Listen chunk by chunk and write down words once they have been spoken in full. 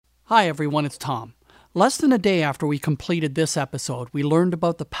Hi everyone, it's Tom. Less than a day after we completed this episode, we learned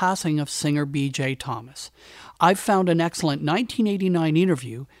about the passing of singer B.J. Thomas. I've found an excellent 1989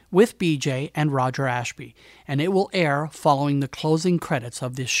 interview with B.J. and Roger Ashby, and it will air following the closing credits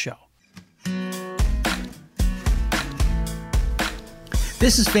of this show.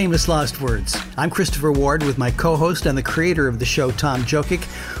 This is Famous Lost Words. I'm Christopher Ward with my co-host and the creator of the show, Tom Jokic,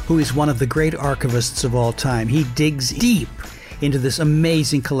 who is one of the great archivists of all time. He digs deep into this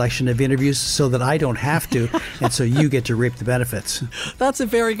amazing collection of interviews so that I don't have to, and so you get to reap the benefits. That's a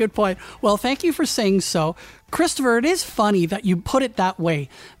very good point. Well, thank you for saying so. Christopher, it is funny that you put it that way,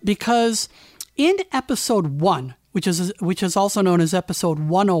 because in episode 1, which is also known as episode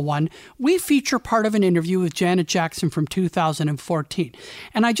 101, we feature part of an interview with Janet Jackson from 2014.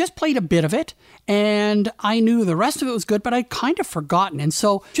 And I just played a bit of it, and I knew the rest of it was good, but I'd kind of forgotten. And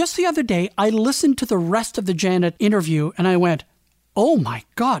so just the other day, I listened to the rest of the Janet interview, and I went, oh my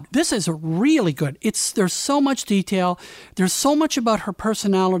God, this is really good. There's so much detail. There's so much about her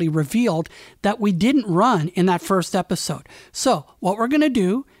personality revealed that we didn't run in that first episode. So what we're going to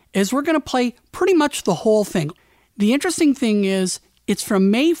do is we're going to play pretty much the whole thing. The interesting thing is it's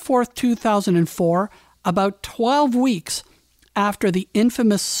from May 4th, 2004, about 12 weeks after the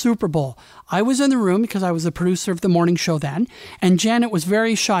infamous Super Bowl. I was in the room because I was the producer of the morning show then, and Janet was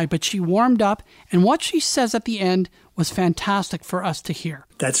very shy, but she warmed up, and what she says at the end was fantastic for us to hear.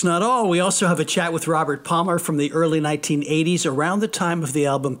 That's not all. We also have a chat with Robert Palmer from the early 1980s, around the time of the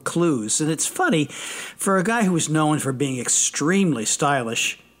album Clues. And it's funny, for a guy who was known for being extremely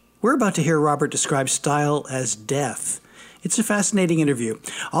stylish, we're about to hear Robert describe style as death. It's a fascinating interview.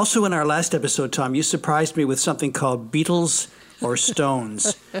 Also, in our last episode, Tom, you surprised me with something called Beatles or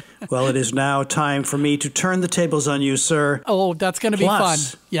Stones. Well, it is now time for me to turn the tables on you, sir. Oh, that's going to be fun.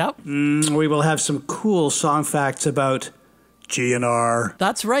 Yep. We will have some cool song facts about GNR.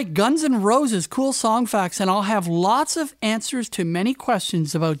 That's right, Guns N' Roses, cool song facts, and I'll have lots of answers to many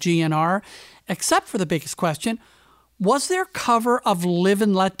questions about GNR, except for the biggest question, was their cover of Live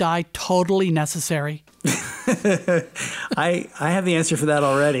and Let Die totally necessary? I have the answer for that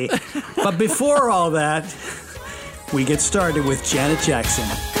already. But before all that, we get started with Janet Jackson.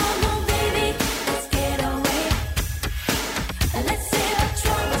 Come on, baby, let's get away. Let's save our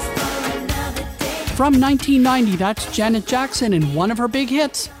troubles for another day. From 1990, that's Janet Jackson in one of her big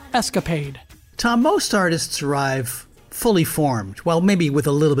hits, Escapade. Tom, most artists arrive fully formed. Well, maybe with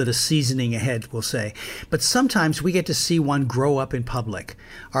a little bit of seasoning ahead, we'll say. But sometimes we get to see one grow up in public.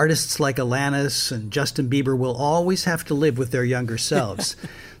 Artists like Alanis and Justin Bieber will always have to live with their younger selves.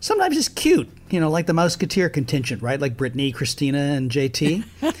 Sometimes it's cute, like the Mouseketeer contingent, right? Like Britney, Christina, and JT.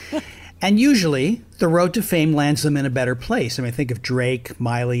 And usually, the road to fame lands them in a better place. I mean, think of Drake,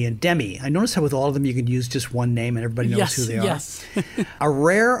 Miley, and Demi. I notice how with all of them you can use just one name and everybody knows who they are. Yes. A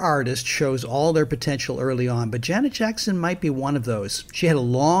rare artist shows all their potential early on, but Janet Jackson might be one of those. She had a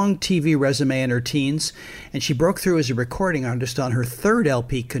long TV resume in her teens, and she broke through as a recording artist on her third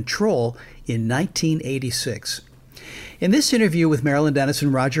LP, Control, in 1986. In this interview with Marilyn Dennis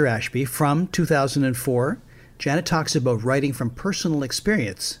and Roger Ashby from 2004, Janet talks about writing from personal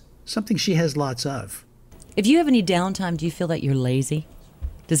experience, something she has lots of. If you have any downtime, do you feel that you're lazy?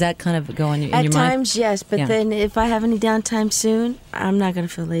 Does that kind of go in your mind? At times, yes, but then if I have any downtime soon, I'm not going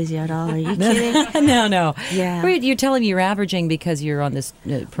to feel lazy at all. Are you kidding? No. Yeah. You're telling me you're averaging because you're on this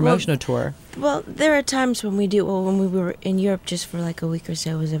promotional tour. Well, there are times when when we were in Europe just for like a week or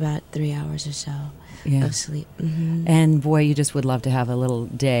so, it was about 3 hours or so of sleep. Mm-hmm. And boy, you just would love to have a little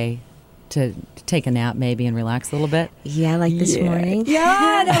day to take a nap maybe and relax a little bit. Yeah, like this morning.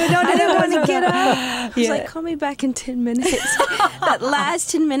 Yeah, I don't want to get up. I was like, call me back in 10 minutes. That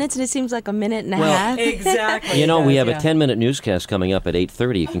last 10 minutes, and it seems like a minute and a half. Exactly. We have a 10-minute newscast coming up at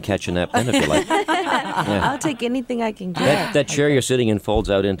 8:30. You can catch a nap then if you like. I'll take anything I can get. That chair you're sitting in folds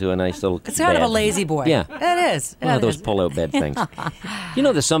out into a nice little It's kind bed. of a lazy boy. Yeah. It is. One of those pull-out bed things.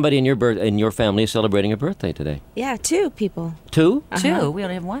 There's somebody in your family is celebrating a birthday today. Yeah, 2 people. 2? Two. We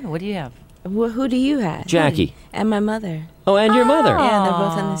only have one. What do you have? Who do you have? Jackie. And my mother. Oh, and your mother. Yeah, they're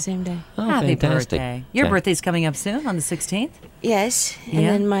both on the same day. Oh, Happy fantastic. birthday. Your Okay. birthday's coming up soon on the 16th? Yes, and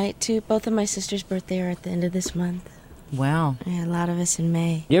Yeah. then both of my sisters' birthday are at the end of this month. Wow. Yeah, a lot of us in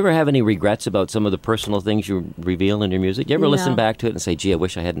May. You ever have any regrets about some of the personal things you reveal in your music? You ever listen No. back to it and say, gee, I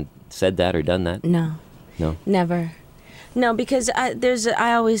wish I hadn't said that or done that? No, No? never. No, because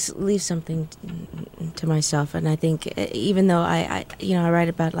I always leave something to myself, and I think even though I write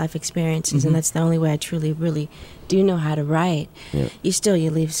about life experiences, and that's the only way I truly, really do know how to write. Yeah. You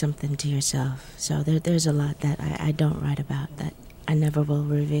leave something to yourself. So there's a lot that I don't write about that I never will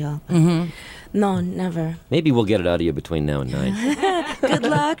reveal. No, never. Maybe we'll get it out of you between now and 9. Good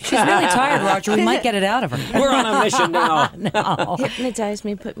luck. She's really tired, Roger. We might get it out of her. We're on a mission now. No. Hypnotize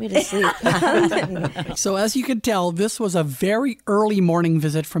me, put me to sleep. So as you can tell, this was a very early morning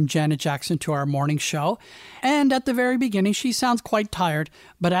visit from Janet Jackson to our morning show. And at the very beginning, she sounds quite tired.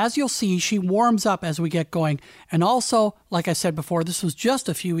 But as you'll see, she warms up as we get going. And also, like I said before, this was just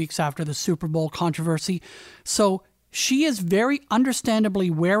a few weeks after the Super Bowl controversy. So she is very understandably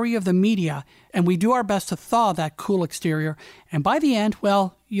wary of the media, and we do our best to thaw that cool exterior. And by the end,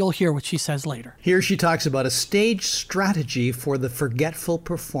 well, you'll hear what she says later. Here she talks about a stage strategy for the forgetful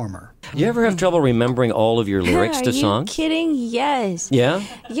performer. Do you ever have trouble remembering all of your lyrics to Are you songs? kidding? Yes. Yeah?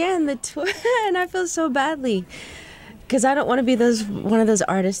 Yeah, and and I feel so badly. Because I don't want to be one of those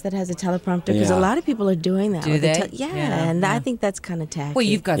artists that has a teleprompter. Because Yeah. a lot of people are doing that. Do with the they? yeah, Yeah, and yeah. I think that's kind of tacky. Well,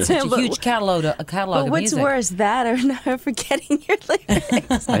 you've got such a But- huge catalog But of what's music. worse, that or not forgetting your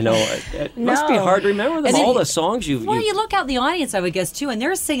lyrics? I know. It must be No. hard to remember them. And then All you- the songs you've... Well, you look out in the audience, I would guess, too, and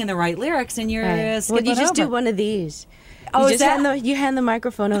they're singing the right lyrics, and you're Right. Well, skipping you just do over. one of these. Oh, you is just that- you hand the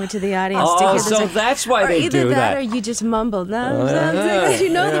microphone over to the audience. Oh, to hear the so song. that's why or they either do that. or you just mumble. No, you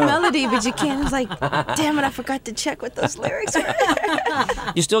know the melody, but you can't. It's like, damn it, I forgot to check what those lyrics were.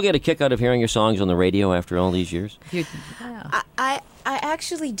 You still get a kick out of hearing your songs on the radio after all these years? I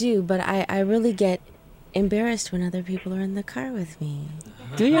actually do, but I really get embarrassed when other people are in the car with me.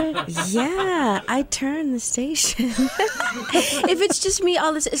 Do you? Yeah, I turn the station. If it's just me,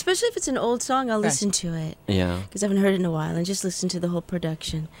 I'll listen. Especially if it's an old song, I'll listen to it. Yeah. Because I haven't heard it in a while and just listen to the whole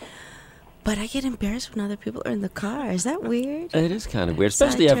production. But I get embarrassed when other people are in the car. Is that weird? It is kind of weird, So I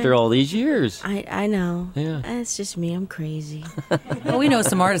especially after turn- all these years. I know. Yeah. It's just me. I'm crazy. Well, we know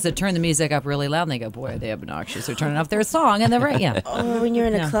some artists that turn the music up really loud, and they go, boy, are they obnoxious. They're turning up their song, and they're right, yeah. Or when you're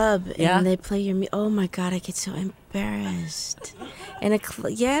in a Yeah. club and Yeah. they play your music. Oh my God, I get so embarrassed. In a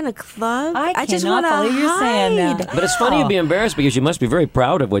club. I just cannot want to believe you're saying that. But it's funny you'd be embarrassed because you must be very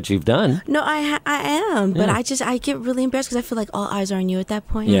proud of what you've done. No, I am, but I get really embarrassed because I feel like all eyes are on you at that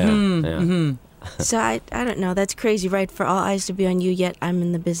point. Yeah. Mm-hmm. Yeah. So I don't know. That's crazy, right? For all eyes to be on you, yet I'm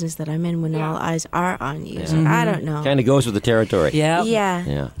in the business that I'm in when all eyes are on you. So I don't know. Kind of goes with the territory. Yeah. Yeah.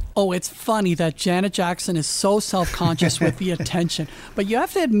 Yeah. Oh, it's funny that Janet Jackson is so self-conscious with the attention. But you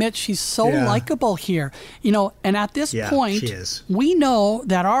have to admit she's so Yeah. likable here. You know, and at this Yeah, point, she is. we know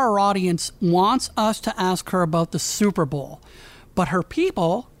that our audience wants us to ask her about the Super Bowl. But her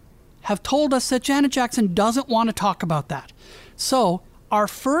people have told us that Janet Jackson doesn't want to talk about that. So our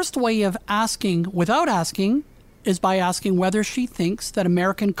first way of asking without asking is by asking whether she thinks that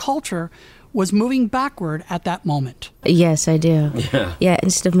American culture was moving backward at that moment. Yes, I do. Yeah.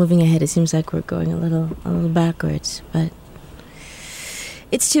 Instead of moving ahead, it seems like we're going a little backwards. But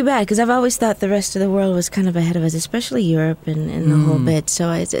it's too bad because I've always thought the rest of the world was kind of ahead of us, especially Europe and the whole bit. So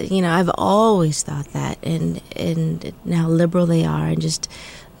it's, I've always thought that, and how liberal they are and just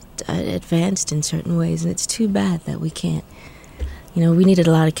advanced in certain ways. And it's too bad that we can't. We needed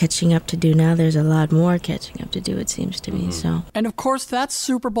a lot of catching up to do. Now there's a lot more catching up to do, it seems to me. So And of course, that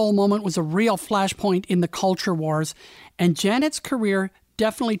Super Bowl moment was a real flashpoint in the culture wars, and Janet's career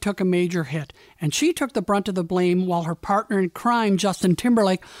definitely took a major hit. And she took the brunt of the blame while her partner in crime, Justin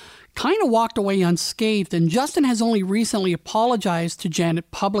Timberlake, kind of walked away unscathed. And Justin has only recently apologized to Janet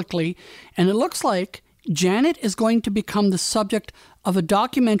publicly, and it looks like Janet is going to become the subject of a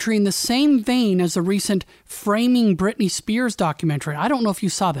documentary in the same vein as the recent Framing Britney Spears documentary. I don't know if you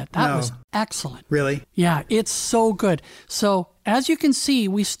saw that. That No. was excellent. Really? Yeah, it's so good. So, as you can see,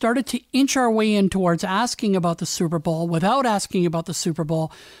 we started to inch our way in towards asking about the Super Bowl without asking about the Super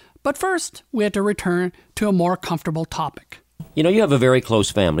Bowl. But first, we had to return to a more comfortable topic. You know, you have a very close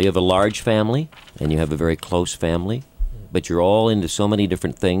family. You have a large family, and you have a very close family, but you're all into so many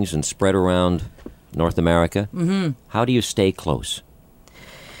different things and spread around North America. Mm-hmm. How do you stay close?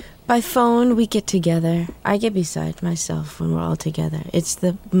 by phone, we get together. I get beside myself when we're all together. It's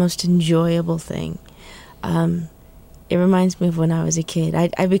the most enjoyable thing. It reminds me of when I was a kid.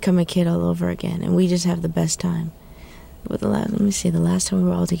 I become a kid all over again, and we just have the best time. Let me see, the last time we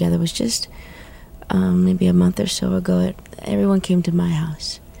were all together was just maybe a month or so ago. Everyone came to my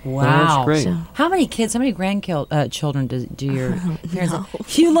house. Wow. That's great. So How many kids, how many grandchildren do your parents know.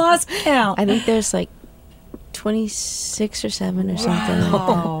 have? You lost count. I think there's like 26 or 7 or something like that.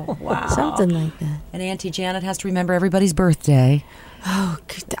 Oh, wow. Something like that. And Auntie Janet has to remember everybody's birthday. Oh,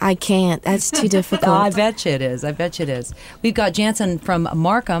 I can't. That's too difficult. Oh, I bet you it is. I bet you it is. We've got Jansen from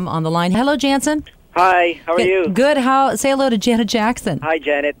Markham on the line. Hello, Jansen. Hi, how are you? Good. Say hello to Janet Jackson. Hi,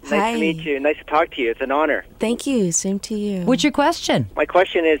 Janet. Nice Hi. to meet you. Nice to talk to you. It's an honor. Thank you. Same to you. What's your question? My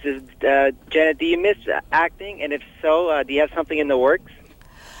question is Janet, do you miss acting? And if so, do you have something in the works?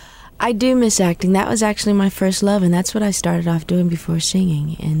 I do miss acting. That was actually my first love, and that's what I started off doing before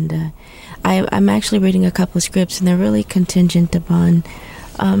singing. And I'm actually reading a couple of scripts, and they're really contingent upon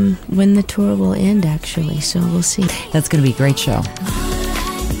when the tour will end, actually. So we'll see. That's going to be a great show.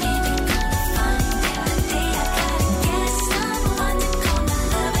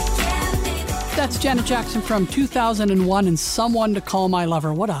 That's Janet Jackson from 2001 and Someone to Call My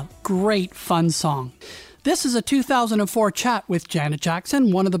Lover. What a great, fun song. This is a 2004 chat with Janet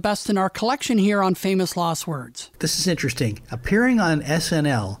Jackson, one of the best in our collection here on Famous Lost Words. This is interesting. Appearing on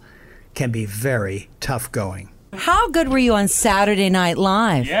SNL can be very tough going. How good were you on Saturday Night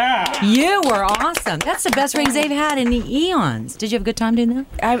Live? Yeah. You were awesome. That's the best ratings they've had in eons. Did you have a good time doing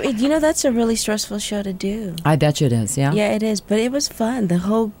that? That's a really stressful show to do. I bet you it is, yeah? Yeah, it is. But it was fun. The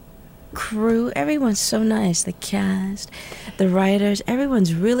whole crew, everyone's so nice. The cast, the writers,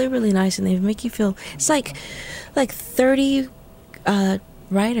 everyone's really, really nice, and they make you feel it's like 30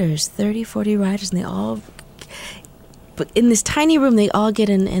 writers, 30, 40 writers, and they all, but in this tiny room, they all get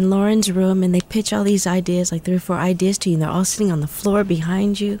in Lauren's room, and they pitch all these ideas, like 3 or 4 ideas to you, and they're all sitting on the floor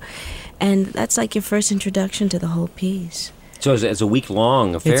behind you, and that's like your first introduction to the whole piece. So it's a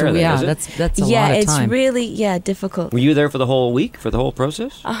week-long affair then, yeah, is it? that's a lot of time. It's really, difficult. Were you there for the whole week, for the whole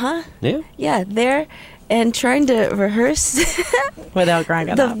process? Uh-huh. Yeah? Yeah, there, and trying to rehearse Without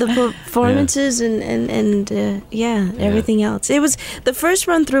grinding the performances and everything else. It was the first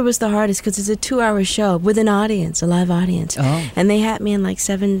run through was the hardest because it's a 2-hour show with an audience, a live audience. Oh. And they had me in like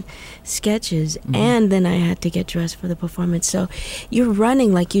 7 sketches, and then I had to get dressed for the performance. So you're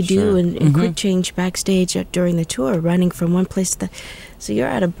running like you do in quick change backstage during the tour, running from one place to the. So you're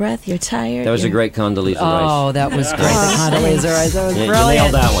out of breath, you're tired. That was a great Condoleezza Rice. Oh, that was great. The Condoleezza Rice, that was Yeah, brilliant.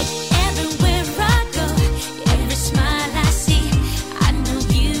 you nailed that one. Everywhere I go, every smile I see, I know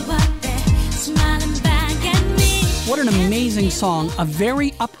you up there, smiling back at me. What an amazing song, a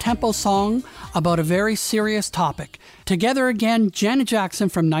very up-tempo song about a very serious topic. Together again, Janet Jackson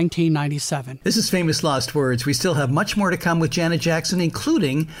from 1997. This is Famous Lost Words. We still have much more to come with Janet Jackson,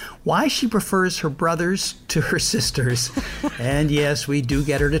 including why she prefers her brothers to her sisters. And yes, we do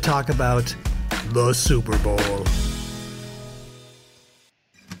get her to talk about the Super Bowl.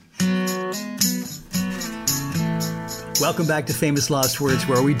 Welcome back to Famous Lost Words,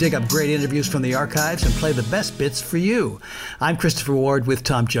 where we dig up great interviews from the archives and play the best bits for you. I'm Christopher Ward with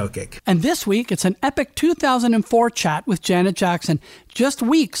Tom Jokic. And this week, it's an epic 2004 chat with Janet Jackson, just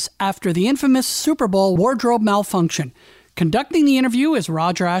weeks after the infamous Super Bowl wardrobe malfunction. Conducting the interview is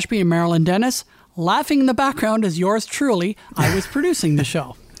Roger Ashby and Marilyn Dennis. Laughing in the background is yours truly. I was producing the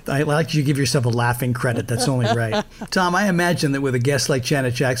show. I like you to give yourself a laughing credit. That's only right. Tom, I imagine that with a guest like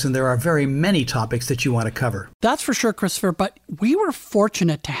Janet Jackson, there are very many topics that you want to cover. That's for sure, Christopher, but we were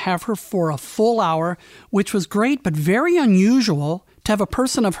fortunate to have her for a full hour, which was great, but very unusual to have a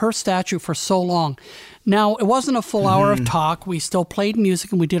person of her stature for so long. Now, it wasn't a full hour of talk. We still played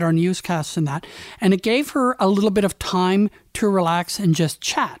music and we did our newscasts and that. And it gave her a little bit of time to relax and just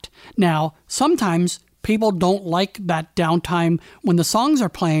chat. Now, sometimes people don't like that downtime when the songs are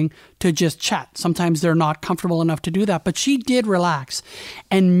playing to just chat. Sometimes they're not comfortable enough to do that, but she did relax.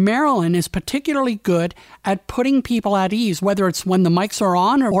 And Marilyn is particularly good at putting people at ease, whether it's when the mics are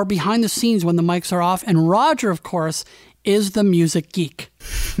on or behind the scenes when the mics are off. And Roger, of course, is the music geek.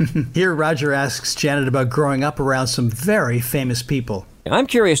 Here, Roger asks Janet about growing up around some very famous people. I'm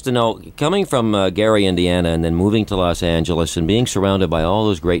curious to know, coming from Gary, Indiana, and then moving to Los Angeles and being surrounded by all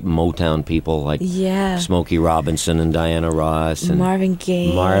those great Motown people like Smokey Robinson and Diana Ross and Marvin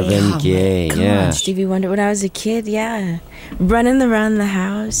Gaye. Marvin Gaye, yeah. Stevie Wonder. When I was a kid, running around the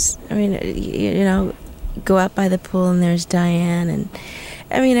house. I mean, you know, go out by the pool and there's Diane, and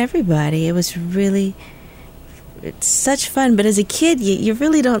I mean everybody. It was really. It's such fun, but as a kid, you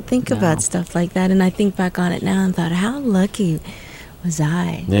really don't think about stuff like that. And I think back on it now and thought, how lucky was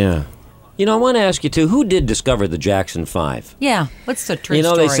I? Yeah. You know, I want to ask you, too, who did discover the Jackson 5? Yeah, what's the true You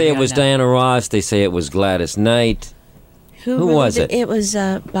know, story they say it behind was that? Diana Ross, they say it was Gladys Knight. Who was it? It was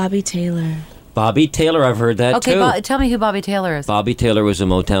Bobby Taylor. Bobby Taylor, I've heard that, Okay, too. tell me who Bobby Taylor is. Bobby Taylor was a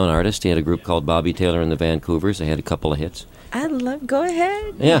Motown artist. He had a group called Bobby Taylor and the Vancouvers. They had a couple of hits. Go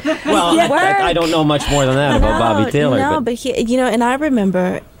ahead. Yeah. Well, I don't know much more than that about Bobby Taylor. No, but he, you know, and I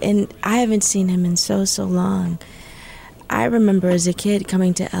remember, and I haven't seen him in so long. I remember as a kid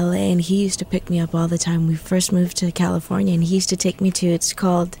coming to LA, and he used to pick me up all the time. We first moved to California, and he used to take me to, it's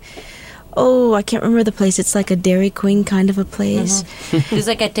called Oh, I can't remember the place. It's like a Dairy Queen kind of a place. It was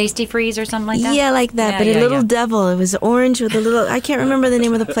like a Tasty Freeze or something like that? Yeah, like that. Yeah, but yeah, a little yeah. devil. It was orange with a little. I can't remember the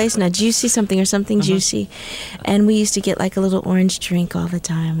name of the place now. Juicy something or something juicy. And we used to get like a little orange drink all the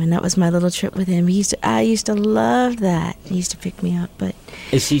time, and that was my little trip with him. I used to love that. He used to pick me up, but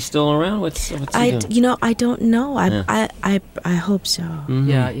Is he still around? What's he doing? I don't know. Yeah. I hope so.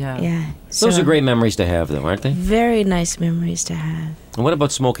 Yeah, yeah. Yeah. Those So, are great memories to have, though, aren't they? Very nice memories to have. And what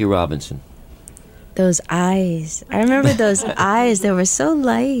about Smokey Robinson? Those eyes. I remember those eyes. They were so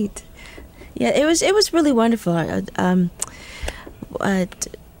light. Yeah, it was really wonderful.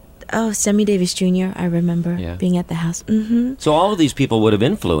 Sammy Davis Jr. I remember Yeah. being at the house. Mm-hmm. So all of these people would have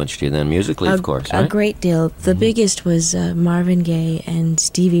influenced you then, musically, of course, right? A great deal. The biggest was Marvin Gaye and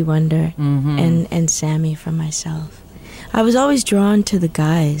Stevie Wonder and Sammy for myself. I was always drawn to the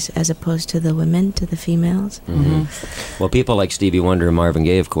guys as opposed to the women, to the females. Well, people like Stevie Wonder and Marvin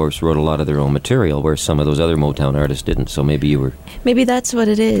Gaye, of course, wrote a lot of their own material, where some of those other Motown artists didn't. So maybe you were Maybe that's what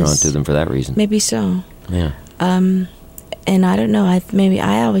it is. drawn to them for that reason. Maybe so. Yeah. And I don't know.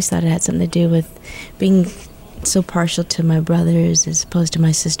 I always thought it had something to do with being so partial to my brothers as opposed to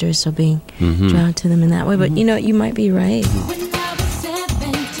my sisters, so being drawn to them in that way. But you might be right. When I was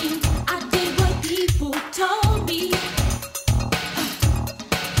 17, I did what people told me.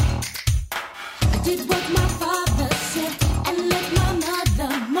 I did what my father said and let my mother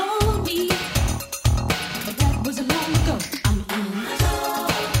mold me. But that was a long ago. I'm in.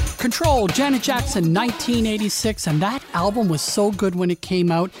 Control, Janet Jackson, 1986, and that album was so good when it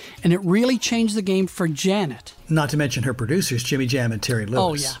came out, and it really changed the game for Janet. Not to mention her producers, Jimmy Jam and Terry Lewis.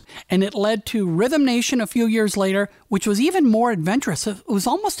 Oh, yeah. And it led to Rhythm Nation a few years later, which was even more adventurous. It was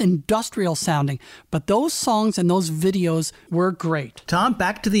almost industrial sounding, but those songs and those videos were great. Tom,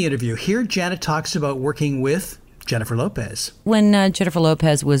 back to the interview. Here, Janet talks about working with Jennifer Lopez. When Jennifer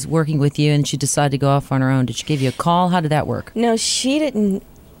Lopez was working with you and she decided to go off on her own, did she give you a call? How did that work? No, she didn't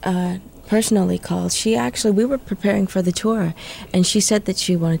personally call. We were preparing for the tour, and she said that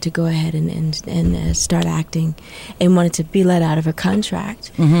she wanted to go ahead and start acting and wanted to be let out of her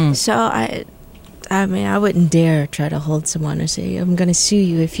contract. So I mean, I wouldn't dare try to hold someone or say, I'm going to sue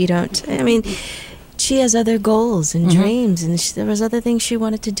you if you don't. I mean, she has other goals and dreams, and there was other things she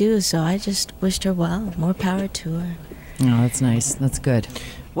wanted to do, so I just wished her well. More power to her. Oh, that's nice. That's good.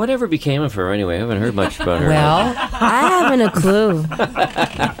 Whatever became of her anyway? I haven't heard much about her. Well, I haven't a clue.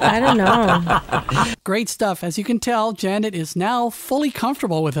 I don't know. Great stuff. As you can tell, Janet is now fully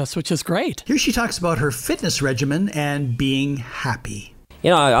comfortable with us, which is great. Here she talks about her fitness regimen and being happy. You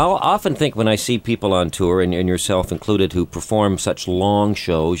know, I'll often think when I see people on tour, and yourself included, who perform such long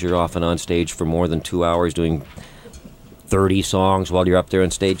shows, you're often on stage for more than 2 hours doing 30 songs while you're up there on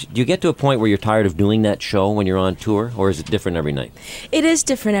stage. Do you get to a point where you're tired of doing that show when you're on tour, or is it different every night? It is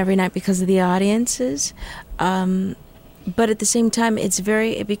different every night because of the audiences. But at the same time,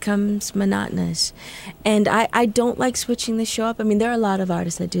 it becomes monotonous. And I don't like switching the show up. I mean, there are a lot of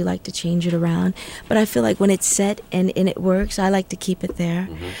artists that do like to change it around. But I feel like when it's set and it works, I like to keep it there.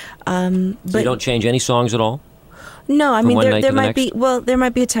 So you don't change any songs at all? No, I From mean, one night there to the might next? be, there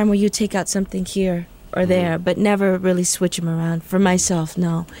might be a time where you take out something here or there, but never really switch them around. For myself,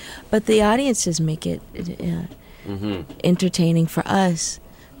 no. But the audiences make it entertaining for us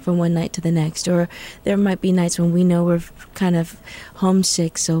from one night to the next. Or there might be nights when we know we're kind of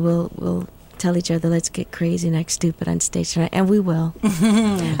homesick, so we'll tell each other, let's get crazy and act stupid on stage tonight, and we will.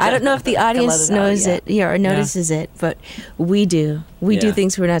 I don't know if the audience knows it or notices it, but we do. We do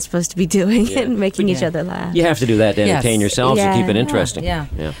things we're not supposed to be doing and making each other laugh. You have to do that to entertain yourselves and keep it interesting. Yeah.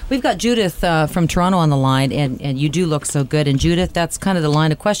 We've got Judith from Toronto on the line, and you do look so good. And Judith, that's kind of the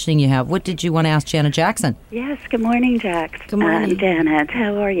line of questioning you have. What did you want to ask Janet Jackson? Yes, good morning, Jax. Good morning. Janet.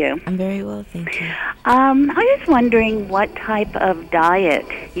 How are you? I'm very well, thank you. I was wondering what type of diet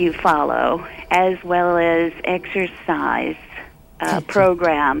you follow, as well as exercise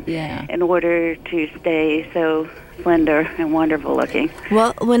program in order to stay so slender and wonderful looking.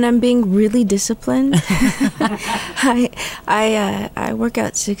 Well, when I'm being really disciplined, I work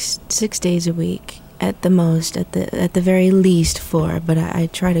out six days a week at the most, at the very least 4, but I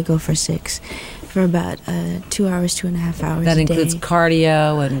try to go for 6 for about 2 hours, 2.5 hours. That a includes day.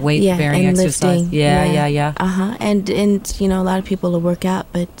 cardio and weight-bearing and exercise. lifting. Yeah. And you know, a lot of people will work out,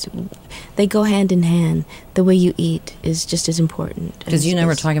 but they go hand in hand. The way you eat is just as important. Because you and I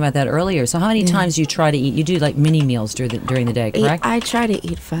were talking about that earlier. So how many times do you try to eat? You do like mini meals during the day, correct? I try to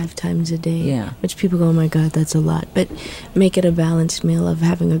eat 5 times a day. Yeah. Which people go, oh my God, that's a lot. But make it a balanced meal of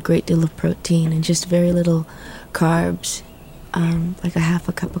having a great deal of protein and just very little carbs. Like a half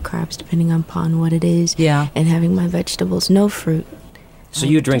a cup of carbs, depending upon what it is. Yeah. And having my vegetables, no fruit. So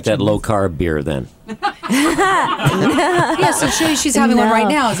you drink that low-carb beer then? Yeah, so she's having one right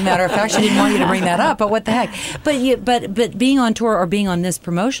now. As a matter of fact, she didn't want you to bring that up, but what the heck? But being on tour or being on this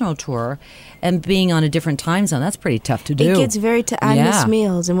promotional tour and being on a different time zone, that's pretty tough to do. It gets very tough. I miss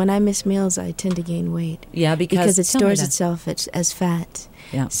meals, and when I miss meals, I tend to gain weight. Yeah, because it stores itself as fat.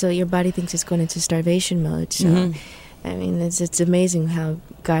 Yeah. So your body thinks it's going into starvation mode. So, I mean, it's amazing how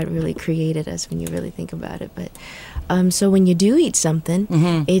God really created us when you really think about it. But so when you do eat something,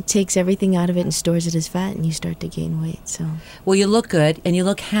 it takes everything out of it and stores it as fat, and you start to gain weight. So, well, you look good and you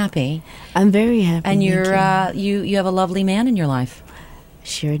look happy. I'm very happy. And you have a lovely man in your life.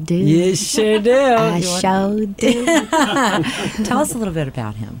 Sure do. You sure do. I sure do. Tell us a little bit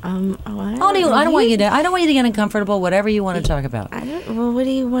about him. I I don't want you to get uncomfortable. Whatever you want to talk about. Well, what do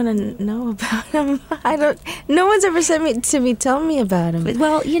you want to know about him? No one's ever said to me. Tell me about him.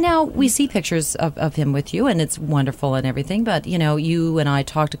 Well, we see pictures of him with you, and it's wonderful and everything. But you and I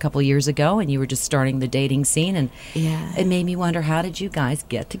talked a couple of years ago, and you were just starting the dating scene, and it made me wonder, how did you guys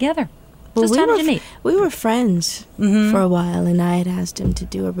get together? Well, Just how did you meet? We were friends for a while, and I had asked him to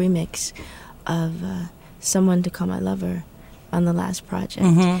do a remix of Someone to Call My Lover on the last project.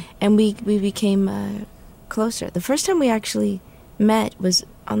 And we became closer. The first time we actually met was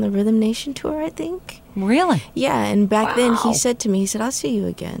on the Rhythm Nation tour, I think. Really? Yeah, and back then he said to me, I'll see you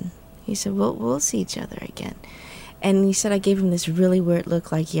again. He said, we'll see each other again. And he said I gave him this really weird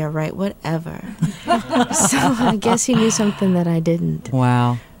look like, yeah, right, whatever. So I guess he knew something that I didn't.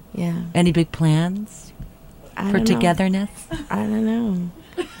 Wow. Yeah. Any big plans for togetherness? I don't know.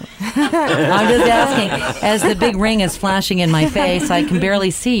 I'm just asking. As the big ring is flashing in my face, I can barely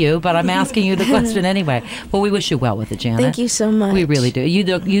see you, but I'm asking you the question anyway. Well, we wish you well with it, Janet. Thank you so much. We really do.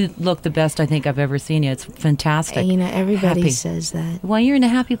 You look the best I think I've ever seen you. It's fantastic. Everybody happy. Says that. Well, you're in a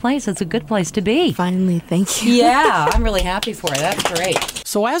happy place. It's a good place to be. Finally, thank you. Yeah, I'm really happy for you. That's great.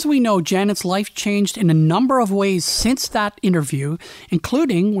 So as we know, Janet's life changed in a number of ways since that interview,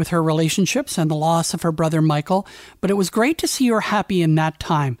 including with her relationships and the loss of her brother Michael, but it was great to see her happy in that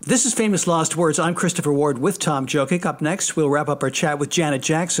time. This is Famous Lost Words. I'm Christopher Ward with Tom Jokic. Up next, we'll wrap up our chat with Janet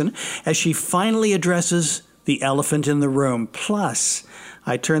Jackson as she finally addresses the elephant in the room. Plus,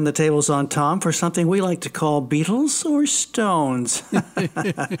 I turn the tables on Tom for something we like to call Beatles or Stones.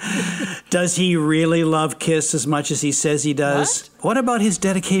 Does he really love Kiss as much as he says he does? What about his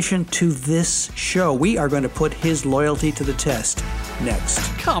dedication to this show? We are going to put his loyalty to the test next.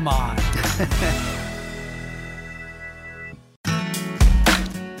 Come on.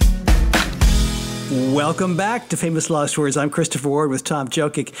 Welcome back to Famous Lost Words. I'm Christopher Ward with Tom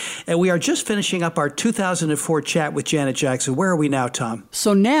Jokic, and we are just finishing up our 2004 chat with Janet Jackson. Where are we now, Tom?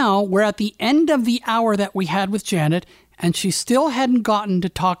 So now we're at the end of the hour that we had with Janet, and she still hadn't gotten to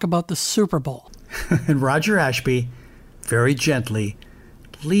talk about the Super Bowl. And Roger Ashby, very gently,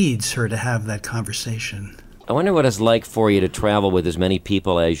 leads her to have that conversation. I wonder what it's like for you to travel with as many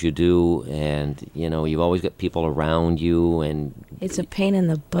people as you do, and you've always got people around you, and it's a pain in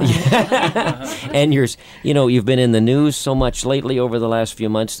the butt. And you've been in the news so much lately over the last few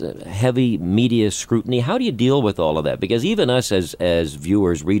months, heavy media scrutiny. How do you deal with all of that? Because even us as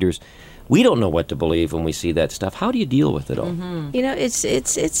viewers, readers, we don't know what to believe when we see that stuff. How do you deal with it all?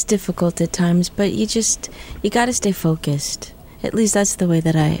 It's difficult at times, but you got to stay focused. At least that's the way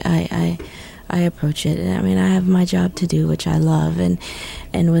that I approach it. I mean, I have my job to do, which I love, and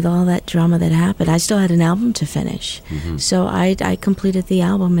with all that drama that happened, I still had an album to finish. So I completed the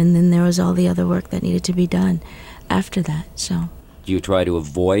album, and then there was all the other work that needed to be done after that. So, do you try to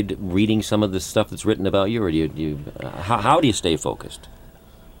avoid reading some of the stuff that's written about you, or do you how do you stay focused?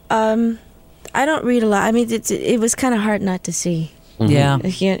 I don't read a lot. I mean, it was kind of hard not to see. Yeah,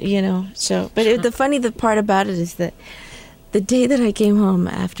 So, but the part about it is that the day that I came home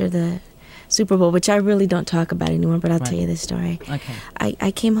after the Super Bowl, which I really don't talk about anymore, but I'll tell you this story. Okay.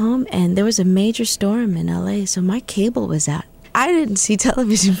 I came home and there was a major storm in LA, so my cable was out. I didn't see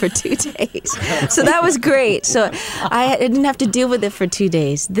television for 2 days. So that was great. So I didn't have to deal with it for 2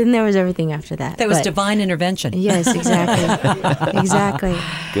 days. Then there was everything after that. That was divine intervention. Yes, exactly. Exactly.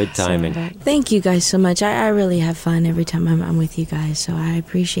 Good timing. So, thank you guys so much. I really have fun every time I'm with you guys. So I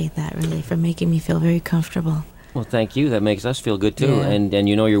appreciate that, really, for making me feel very comfortable. Well, thank you. That makes us feel good, too. Yeah. And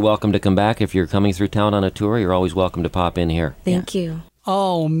you're welcome to come back. If you're coming through town on a tour, you're always welcome to pop in here. Thank you.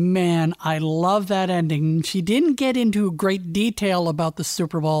 Oh, man, I love that ending. She didn't get into great detail about the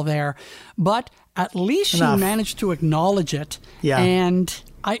Super Bowl there, but at least she managed to acknowledge it. Yeah. And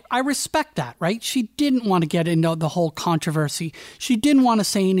I respect that, right? She didn't want to get into the whole controversy. She didn't want to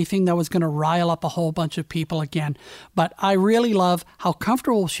say anything that was going to rile up a whole bunch of people again. But I really love how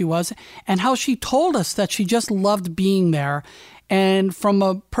comfortable she was and how she told us that she just loved being there. And from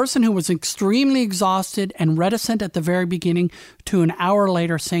a person who was extremely exhausted and reticent at the very beginning to an hour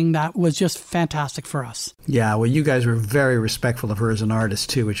later saying that was just fantastic for us. Yeah, well, you guys were very respectful of her as an artist,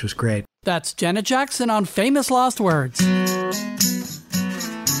 too, which was great. That's Janet Jackson on Famous Lost Words.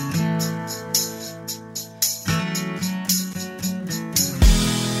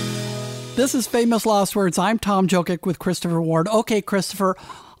 This is Famous Lost Words. I'm Tom Jokic with Christopher Ward. Okay, Christopher,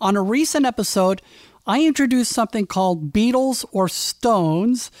 on a recent episode, I introduced something called Beatles or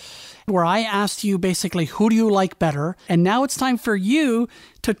Stones, where I asked you basically, who do you like better? And now it's time for you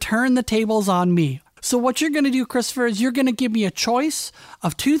to turn the tables on me. So what you're going to do, Christopher, is you're going to give me a choice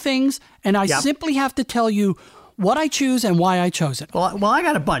of two things, and I simply have to tell you what I choose and why I chose it. Well, I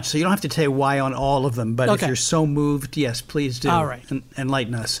got a bunch, so you don't have to tell you why on all of them. But if you're so moved, yes, please do. All right.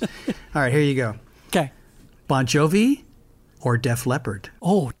 Enlighten us. All right, here you go. Okay. Bon Jovi or Def Leppard?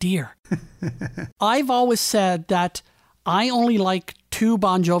 Oh, dear. I've always said that I only like two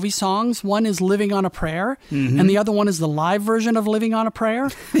Bon Jovi songs. One is Living on a Prayer, and the other one is the live version of Living on a Prayer.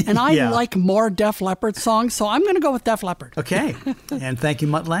 And I like more Def Leppard songs, so I'm going to go with Def Leppard. Okay. And thank you,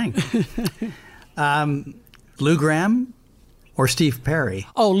 Mutt Lang. Lou Gramm or Steve Perry?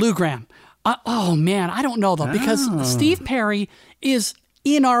 Oh, Lou Gramm. Oh, man, I don't know, though, because Steve Perry is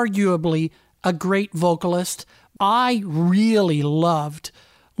inarguably a great vocalist. I really loved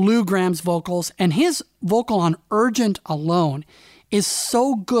Lou Gramm's vocals, and his vocal on Urgent alone is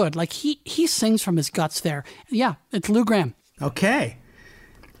so good. Like, he sings from his guts there. Yeah, it's Lou Gramm. Okay.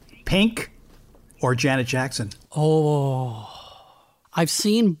 Pink or Janet Jackson? Oh, I've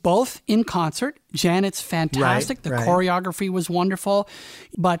seen both in concert. Janet's fantastic. The choreography was wonderful.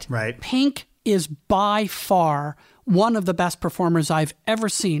 But Pink is by far one of the best performers I've ever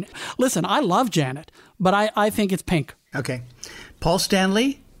seen. Listen, I love Janet, but I think it's Pink. Okay. Paul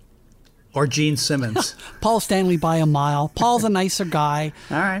Stanley or Gene Simmons? Paul Stanley by a mile. Paul's a nicer guy.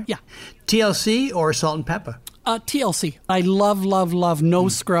 All right. Yeah. TLC or Salt and Pepper? TLC. I love No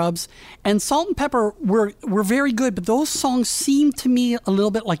Scrubs. And Salt and Pepper were very good, but those songs seem to me a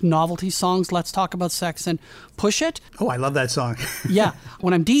little bit like novelty songs. Let's Talk About Sex and Push It. Oh, I love that song. Yeah.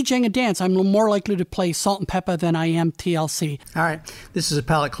 When I'm DJing a dance, I'm more likely to play Salt and Pepper than I am TLC. All right. This is a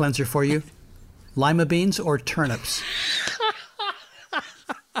palate cleanser for you. Lima beans or turnips?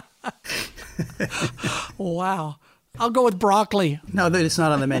 Wow. I'll go with broccoli. No, it's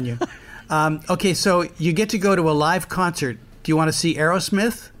not on the menu. Okay, so you get to go to a live concert. Do you want to see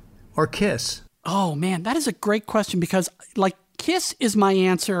Aerosmith or Kiss? Oh, man, that is a great question because, like, Kiss is my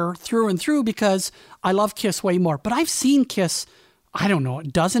answer through and through because I love Kiss way more. But I've seen Kiss, I don't know, a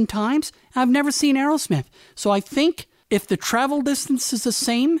dozen times. I've never seen Aerosmith. So I think if the travel distance is the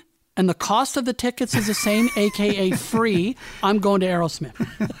same and the cost of the tickets is the same, a.k.a. free, I'm going to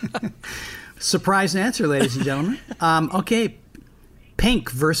Aerosmith. Surprise answer, ladies and gentlemen. Okay,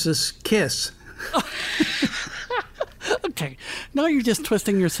 Pink versus Kiss. Okay, now you're just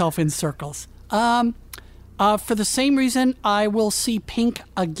twisting yourself in circles. For the same reason, I will see Pink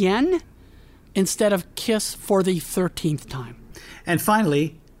again instead of Kiss for the 13th time. And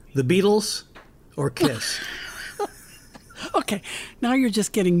finally, the Beatles or Kiss? Okay, now you're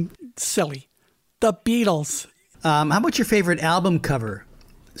just getting silly. The Beatles. How about your favorite album cover?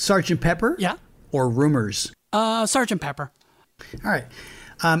 Sgt. Pepper? Yeah. Or Rumors? Sgt. Pepper. All right.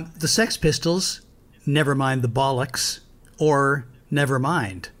 The Sex Pistols, Nevermind the Bollocks, or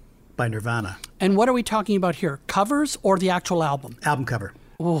Nevermind by Nirvana. And what are we talking about here? Covers or the actual album? Album cover.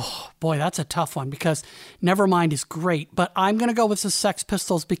 Oh, boy, that's a tough one because Nevermind is great. But I'm going to go with the Sex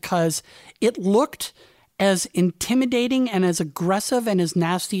Pistols because it looked as intimidating and as aggressive and as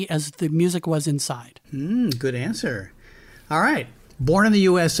nasty as the music was inside. Good answer. All right. Born in the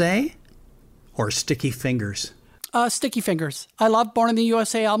USA or Sticky Fingers? Sticky Fingers. I love Born in the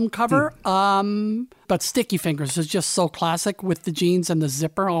USA album cover, but Sticky Fingers is just so classic with the jeans and the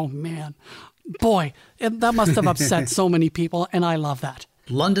zipper. Oh, man. Boy, that must have upset so many people, and I love that.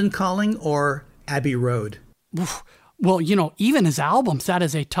 London Calling or Abbey Road? Oof. Well, you know, even his albums, that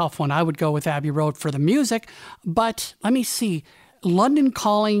is a tough one. I would go with Abbey Road for the music, but let me see. London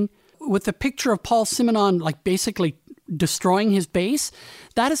Calling with the picture of Paul Simonon, like basically destroying his bass,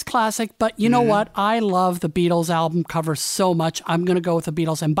 that is classic. But you know what? I love the Beatles album cover so much. I'm going to go with the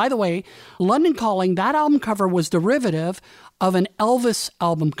Beatles. And by the way, London Calling, that album cover was derivative of an Elvis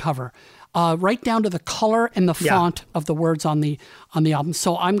album cover, right down to the color and the font of the words on the album.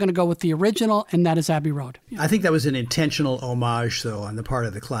 So I'm going to go with the original, and that is Abbey Road. I think that was an intentional homage, though, on the part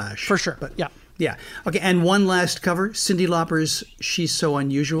of the Clash. For sure. But, yeah. Yeah. Okay. And one last cover, Cyndi Lauper's She's So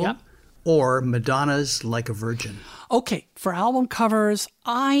Unusual. Yep. Or Madonna's Like a Virgin. Okay, for album covers,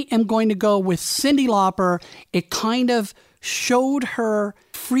 I am going to go with Cyndi Lauper. It kind of showed her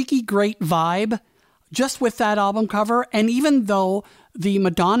freaky great vibe just with that album cover. And even though the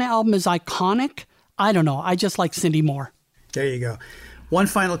Madonna album is iconic, I don't know. I just like Cindy more. There you go. One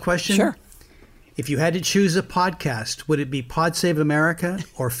final question. Sure. If you had to choose a podcast, would it be Pod Save America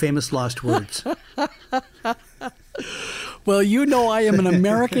or Famous Lost Words? Well, you know I am an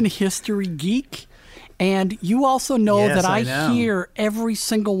American history geek. And you also know Yes, that I know. hear every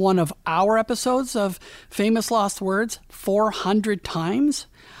single one of our episodes of Famous Lost Words 400 times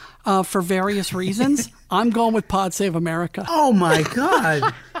for various reasons. I'm going with Pod Save America. Oh, my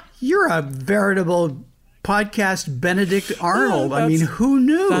God. You're a veritable podcast Benedict Arnold. I mean, who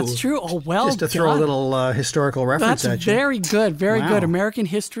knew? That's true. Oh, well Just to throw a done. little historical reference That's at you. very good. Very Wow. good. American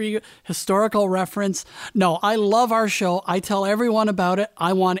history, historical reference. No, I love our show. I tell everyone about it.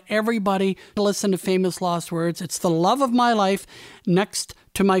 I want everybody to listen to Famous Lost Words. It's the love of my life next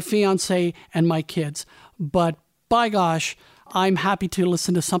to my fiance and my kids. But by gosh, I'm happy to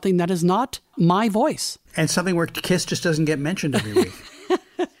listen to something that is not my voice. And something where Kiss just doesn't get mentioned every week.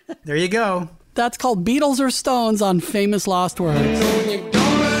 There you go. That's called Beatles or Stones on Famous Lost Words.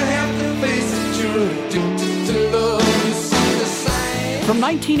 From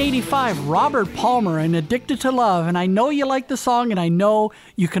 1985, Robert Palmer and Addicted to Love. And I know you like the song, and I know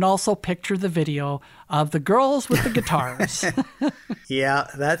you can also picture the video of the girls with the guitars. Yeah,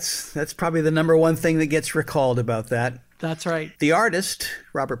 that's probably the number one thing that gets recalled about that. That's right. The artist,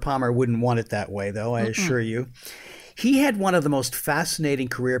 Robert Palmer, wouldn't want it that way, though, I assure you. He had one of the most fascinating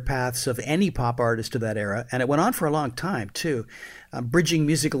career paths of any pop artist of that era, and it went on for a long time, too, bridging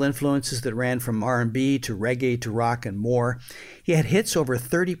musical influences that ran from R&B to reggae to rock and more. He had hits over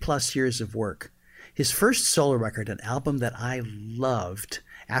 30-plus years of work. His first solo record, an album that I loved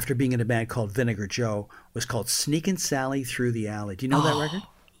after being in a band called Vinegar Joe, was called Sneakin' Sally Through the Alley. Do you know that record?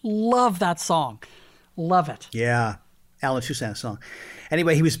 Love that song. Love it. Yeah. Alan Toussaint's song.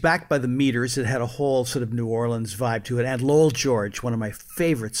 Anyway, he was backed by the Meters. It had a whole sort of New Orleans vibe to it. And Lowell George, one of my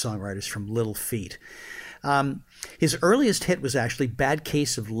favorite songwriters from Little Feat. His earliest hit was actually Bad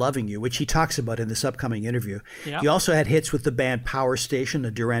Case of Loving You, which he talks about in this upcoming interview. Yeah. He also had hits with the band Power Station,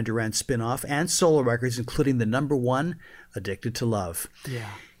 a Duran Duran spin-off, and solo records, including the number one, Addicted to Love.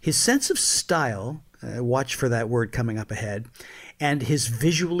 Yeah. His sense of style, watch for that word coming up ahead, and his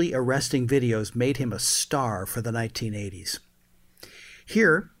visually arresting videos made him a star for the 1980s.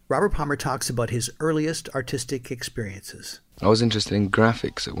 Here, Robert Palmer talks about his earliest artistic experiences. I was interested in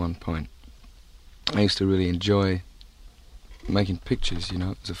graphics at one point. I used to really enjoy making pictures,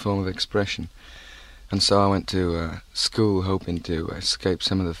 as a form of expression. And so I went to school hoping to escape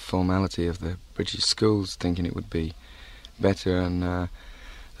some of the formality of the British schools, thinking it would be better, and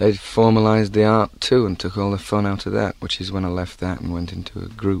they formalised the art too and took all the fun out of that, which is when I left that and went into a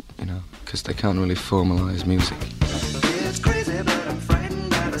group, because they can't really formalise music. It's crazy, but I'm frightened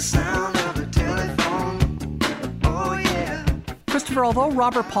by the sound of the telephone. Oh, yeah. Christopher, although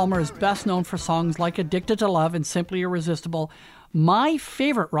Robert Palmer is best known for songs like Addicted to Love and Simply Irresistible, my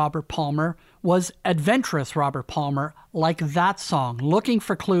favorite Robert Palmer was Adventurous Robert Palmer, like that song, Looking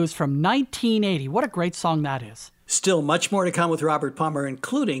for Clues from 1980. What a great song that is. Still much more to come with Robert Palmer,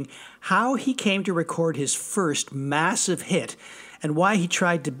 including how he came to record his first massive hit and why he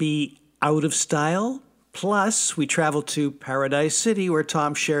tried to be out of style. Plus, we travel to Paradise City, where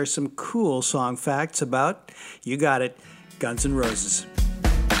Tom shares some cool song facts about, you got it, Guns N' Roses.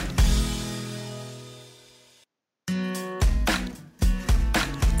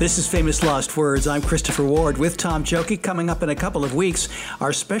 This is Famous Lost Words. I'm Christopher Ward with Tom Joki. Coming up in a couple of weeks,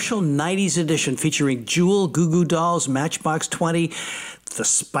 our special 90s edition featuring Jewel, Goo Goo Dolls, Matchbox 20, the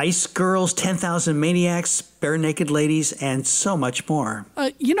Spice Girls, 10,000 Maniacs, Bare Naked Ladies, and so much more.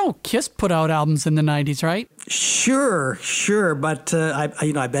 Kiss put out albums in the 90s, right? Sure, but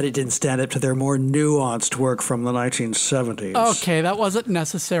I bet it didn't stand up to their more nuanced work from the 1970s. Okay, that wasn't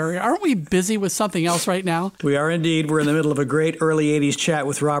necessary. Aren't we busy with something else right now? We are indeed. We're in the middle of a great early 80s chat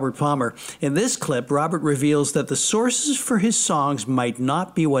with Robert Palmer. In this clip, Robert reveals that the sources for his songs might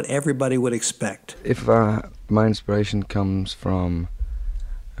not be what everybody would expect. If my inspiration comes from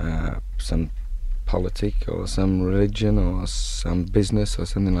some politic or some religion or some business or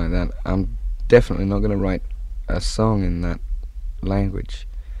something like that, I'm definitely not going to write a song in that language.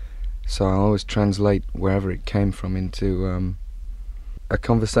 So I always translate wherever it came from into a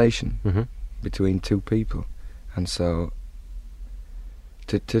conversation between two people. And so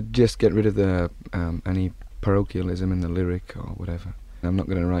to just get rid of the any parochialism in the lyric or whatever, I'm not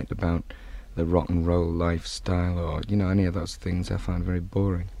going to write about the rock and roll lifestyle or, any of those things I find very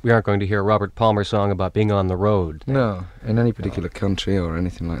boring. We aren't going to hear a Robert Palmer song about being on the road. No, in any particular country or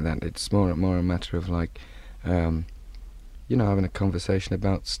anything like that. It's more a matter of having a conversation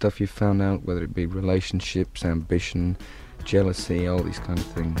about stuff you found out, whether it be relationships, ambition, jealousy, all these kind of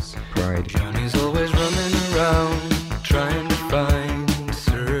things, pride. Johnny's always running around, trying to find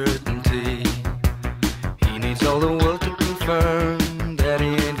certainty. He needs all the world to confirm that he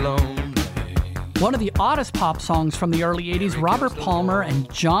ain't lonely. One of the oddest pop songs from the early 80s, Robert Palmer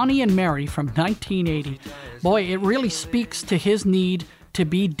and Johnny and Mary from 1980. Boy, it really speaks to his need to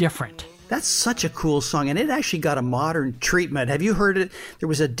be different. That's such a cool song, and it actually got a modern treatment. Have you heard it? There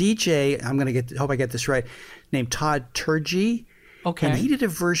was a DJ, hope I get this right, named Todd Turgey. Okay. And he did a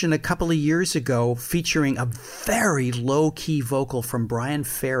version a couple of years ago featuring a very low-key vocal from Brian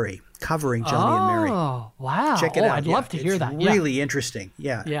Ferry, covering Johnny and Mary. Oh, wow. Check it out. I'd love to hear that. It's really interesting.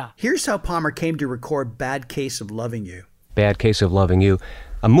 Yeah. Yeah. Here's how Palmer came to record Bad Case of Loving You. Bad Case of Loving You.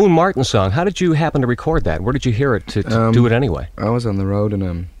 A Moon Martin song. How did you happen to record that? Where did you hear it to do it anyway? I was on the road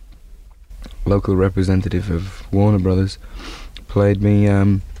and local representative of Warner Brothers played me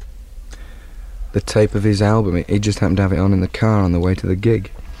the tape of his album. He just happened to have it on in the car on the way to the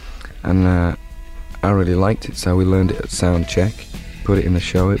gig, and I really liked it, so we learned it at sound check, put it in the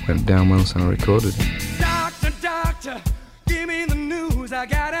show. It went down well, so I recorded it. Doctor, doctor, give me the news. I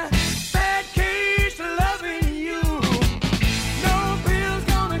got a bad case of loving you. No pill's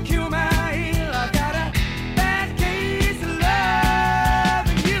gonna cure my ill. I got a bad case of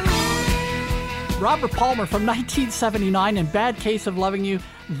loving you. Robert Palmer from 1979 and Bad Case of Loving You.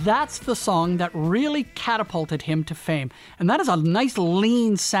 That's the song that really catapulted him to fame. And that is a nice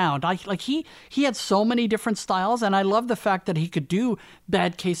lean sound. He had so many different styles, and I love the fact that he could do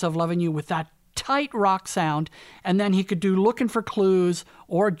Bad Case of Loving You with that tight rock sound, and then he could do Looking for Clues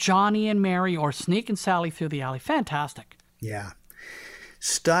or Johnny and Mary or Sneakin' Sally Through the Alley. Fantastic. Yeah.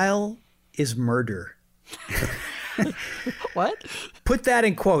 Style is murder. What? Put that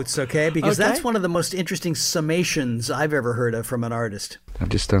in quotes, okay? Because that's one of the most interesting summations I've ever heard of from an artist. I've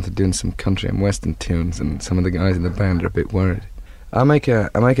just started doing some country and western tunes, and some of the guys in the band are a bit worried. I make an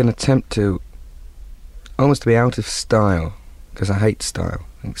attempt to almost be out of style, because I hate style.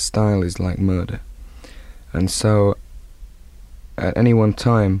 I think style is like murder. And so, at any one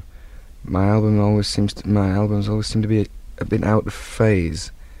time, my albums always seem to be a bit out of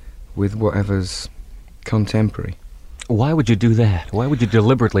phase with whatever's contemporary. Why would you do that? Why would you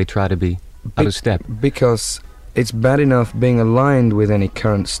deliberately try to be out of step? Because it's bad enough being aligned with any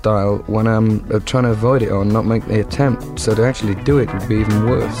current style when I'm trying to avoid it or not make the attempt. So to actually do it would be even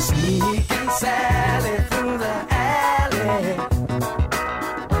worse. Sneaking Sally through the alley,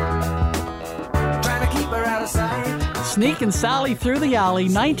 trying to keep her out of sight. Sneakin' Sally Through the Alley,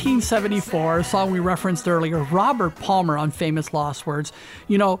 1974, a song we referenced earlier. Robert Palmer on Famous Lost Words.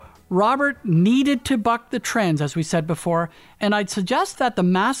 You know, Robert needed to buck the trends, as we said before, and I'd suggest that the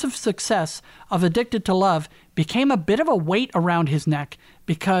massive success of Addicted to Love became a bit of a weight around his neck,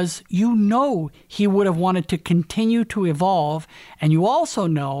 because you know he would have wanted to continue to evolve, and you also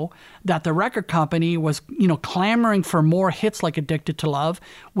know that the record company was, clamoring for more hits like Addicted to Love,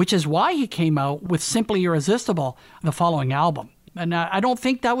 which is why he came out with Simply Irresistible, the following album. And I don't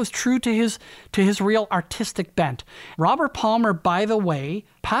think that was true to his real artistic bent. Robert Palmer, by the way,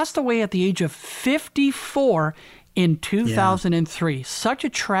 passed away at the age of 54 in 2003. Yeah. Such a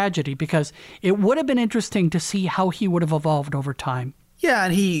tragedy, because it would have been interesting to see how he would have evolved over time. Yeah,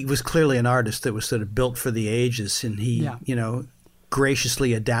 and he was clearly an artist that was sort of built for the ages, and he,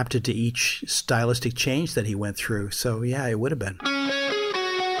 graciously adapted to each stylistic change that he went through. So, yeah, it would have been.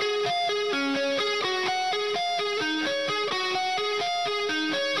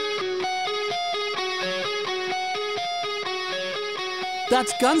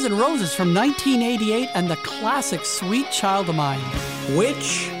 That's Guns N' Roses from 1988 and the classic Sweet Child of Mine.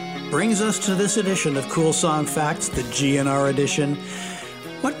 Which brings us to this edition of Cool Song Facts, the GNR edition.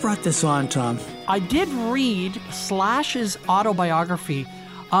 What brought this on, Tom? I did read Slash's autobiography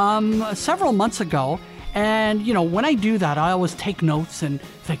several months ago. And, when I do that, I always take notes and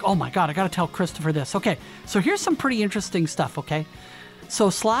think, oh my God, I got to tell Christopher this. Okay, so here's some pretty interesting stuff, okay? So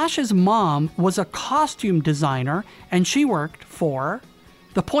Slash's mom was a costume designer, and she worked for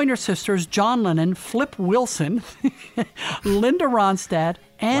the Pointer Sisters, John Lennon, Flip Wilson, Linda Ronstadt,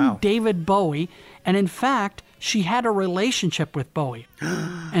 and David Bowie. And in fact, she had a relationship with Bowie.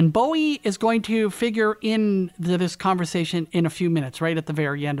 And Bowie is going to figure into this conversation in a few minutes, right at the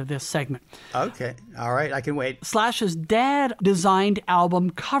very end of this segment. Okay. All right. I can wait. Slash's dad designed album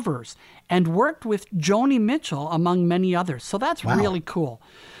covers and worked with Joni Mitchell, among many others. So that's really cool.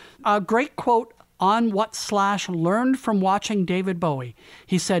 A great quote on what Slash learned from watching David Bowie.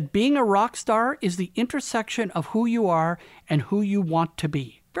 He said, being a rock star is the intersection of who you are and who you want to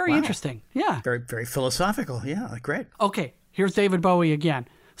be. Very interesting. Yeah. Very, very philosophical. Yeah, great. Okay. Here's David Bowie again.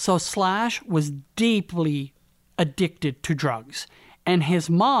 So Slash was deeply addicted to drugs, and his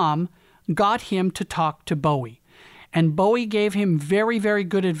mom got him to talk to Bowie. And Bowie gave him very, very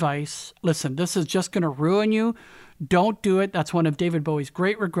good advice. Listen, this is just going to ruin you. Don't do it. That's one of David Bowie's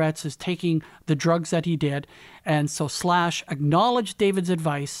great regrets, is taking the drugs that he did. And so Slash acknowledged David's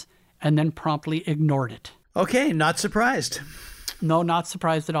advice and then promptly ignored it. Okay, not surprised. No, not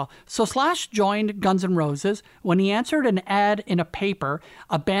surprised at all. So Slash joined Guns N' Roses when he answered an ad in a paper.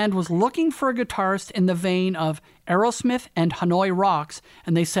 A band was looking for a guitarist in the vein of Aerosmith and Hanoi Rocks,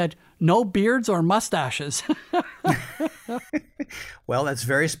 and they said, no beards or mustaches. Well, that's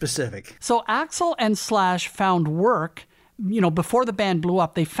very specific. So Axl and Slash found work, before the band blew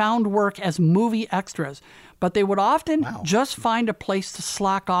up, they found work as movie extras, but they would often just find a place to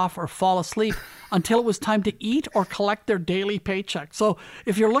slack off or fall asleep until it was time to eat or collect their daily paycheck. So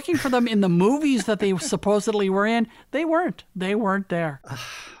if you're looking for them in the movies that they supposedly were in, they weren't. They weren't there.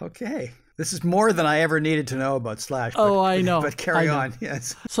 Okay. This is more than I ever needed to know about Slash. I know. But carry on,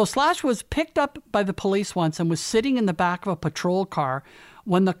 yes. So Slash was picked up by the police once and was sitting in the back of a patrol car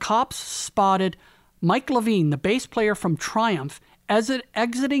when the cops spotted Mike Levine, the bass player from Triumph,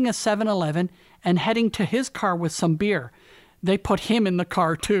 exiting a 7-Eleven and heading to his car with some beer. They put him in the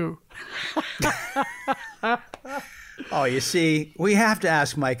car, too. Oh, you see, we have to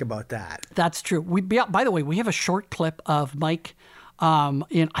ask Mike about that. That's true. By the way, we have a short clip of Mike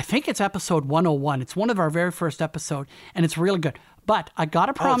I think it's episode 101. It's one of our very first episode, and it's really good. But I got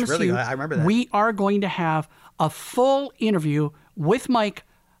to promise really you, good. I remember that. We are going to have a full interview with Mike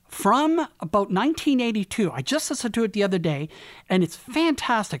from about 1982. I just listened to it the other day, and it's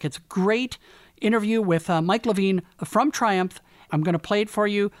fantastic. It's a great interview with Mike Levine from Triumph. I'm going to play it for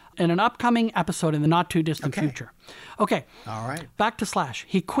you in an upcoming episode in the not-too-distant future. Okay. All right. Back to Slash.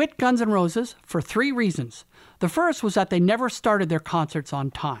 He quit Guns N' Roses for 3 reasons. The first was that they never started their concerts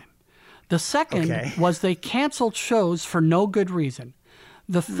on time. The second was they canceled shows for no good reason.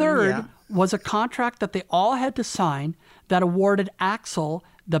 The third was a contract that they all had to sign that awarded Axl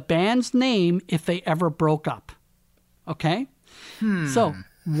the band's name if they ever broke up. Okay? So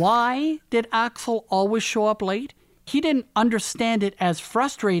why did Axl always show up late? He didn't understand it as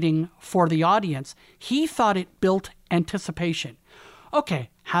frustrating for the audience. He thought it built anticipation. Okay,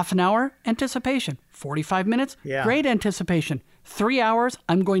 half an hour, anticipation. 45 minutes, great anticipation. 3 hours,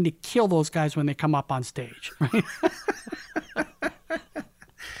 I'm going to kill those guys when they come up on stage. Right?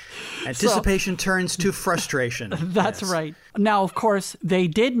 Anticipation turns to frustration. That's right. Now, of course, they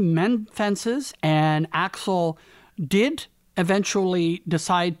did mend fences, and Axl did eventually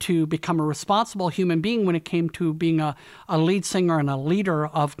decide to become a responsible human being when it came to being a lead singer and a leader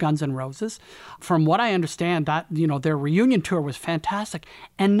of Guns N' Roses. From what I understand, that their reunion tour was fantastic.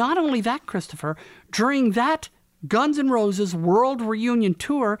 And not only that, Christopher, during that Guns N' Roses World Reunion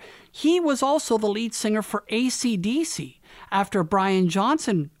Tour, he was also the lead singer for AC/DC after Brian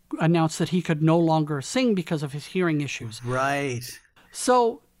Johnson announced that he could no longer sing because of his hearing issues. Right.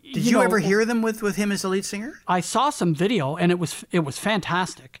 So Did you ever hear them with him as the lead singer? I saw some video, and it was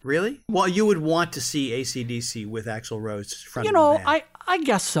fantastic. Really? Well, you would want to see AC/DC with Axl Rose front of the band. I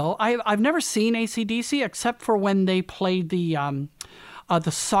guess so. I've never seen AC/DC except for when they played the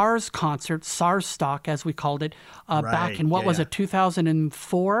SARS concert, SARS stock, as we called it, back in, was it,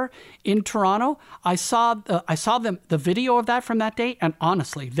 2004 in Toronto. I saw the video of that from that day, and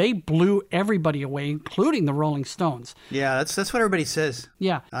honestly, they blew everybody away, including the Rolling Stones. Yeah, that's what everybody says.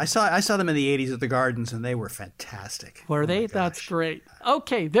 Yeah. I saw them in the 80s at the Gardens, and they were fantastic. Were they? That's great.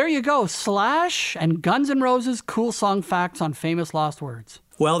 Okay, there you go. Slash and Guns N' Roses cool song facts on Famous Lost Words.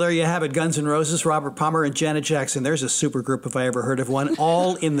 Well, there you have it. Guns N' Roses, Robert Palmer, and Janet Jackson. There's a super group if I ever heard of one,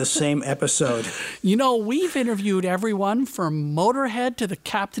 all in the same episode. We've interviewed everyone from Motorhead to the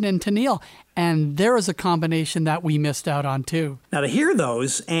Captain and Tennille, and there is a combination that we missed out on, too. Now, to hear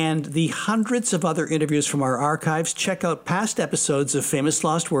those and the hundreds of other interviews from our archives, check out past episodes of Famous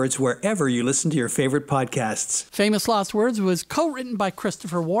Lost Words wherever you listen to your favorite podcasts. Famous Lost Words was co-written by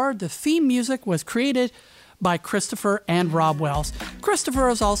Christopher Ward. The theme music was created by Christopher and Rob Wells. Christopher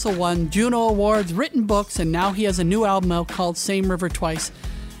has also won Juno Awards, written books, and now he has a new album out called Same River Twice.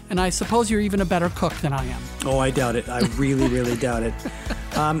 And I suppose you're even a better cook than I am. Oh, I doubt it. I really, really doubt it.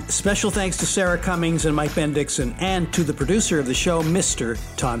 Special thanks to Sarah Cummings and Mike Bendixson, and to the producer of the show, Mr.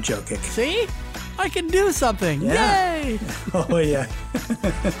 Tom Jokic. See? I can do something. Yeah. Yay! Oh, yeah.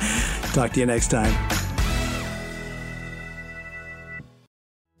 Talk to you next time.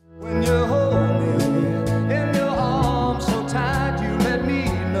 When you hold me in your arms so tight, you let me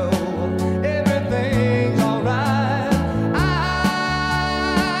know everything's alright.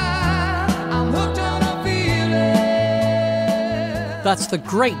 I'm hooked on a feeling That's the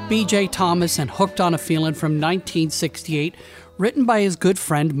great B.J. Thomas and Hooked on a Feelin' from 1968, written by his good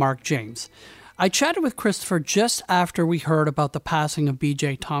friend Mark James. I chatted with Christopher just after we heard about the passing of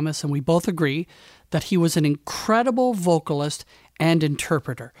B.J. Thomas, and we both agree that he was an incredible vocalist and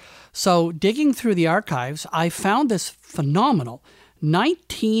interpreter. So, digging through the archives, I found this phenomenal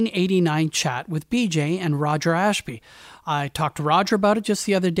 1989 chat with BJ and Roger Ashby. I talked to Roger about it just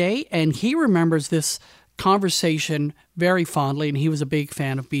the other day, and he remembers this conversation very fondly, and he was a big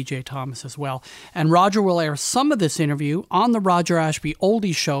fan of BJ Thomas as well. And Roger will air some of this interview on the Roger Ashby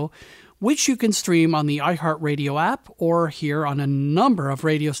Oldies Show, which you can stream on the iHeartRadio app or hear on a number of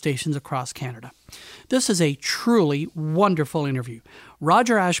radio stations across Canada. This is a truly wonderful interview.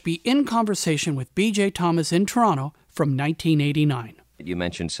 Roger Ashby in conversation with BJ Thomas in Toronto from 1989. You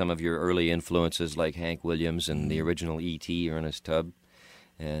mentioned some of your early influences like Hank Williams and the original E.T., Ernest Tubb.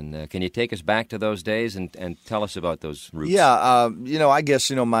 And can you take us back to those days and tell us about those roots? Yeah, I guess,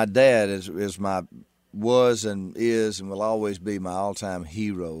 my dad was and is and will always be my all-time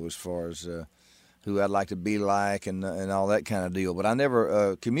hero as far as who I'd like to be like and all that kind of deal. But I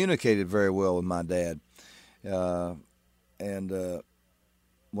never communicated very well with my dad. When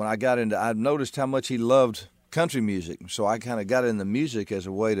I got into, I noticed how much he loved country music. So I kind of got into music as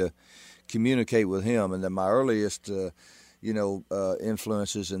a way to communicate with him. And then my earliest,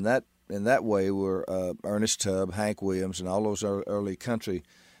 influences in that way were Ernest Tubb, Hank Williams, and all those early country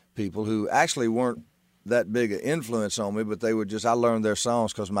people who actually weren't that big an influence on me, but I learned their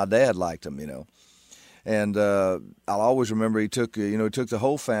songs because my dad liked them, And I'll always remember he took the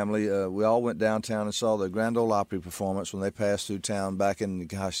whole family. We all went downtown and saw the Grand Ole Opry performance when they passed through town back in,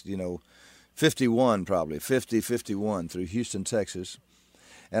 51 probably, 51 through Houston, Texas.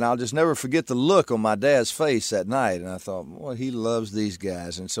 And I'll just never forget the look on my dad's face that night. And I thought, well, he loves these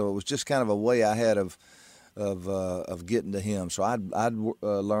guys. And so it was just kind of a way I had of getting to him. So I'd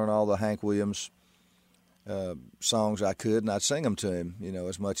learn all the Hank Williams songs I could, and I'd sing them to him,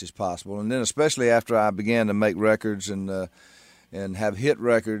 as much as possible. And then especially after I began to make records and have hit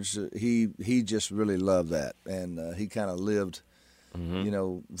records, he just really loved that. And he kind of lived,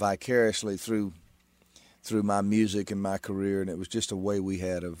 vicariously through my music and my career, and it was just a way we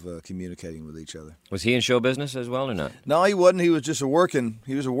had of communicating with each other. Was he in show business as well or not? No, he wasn't. He was just a working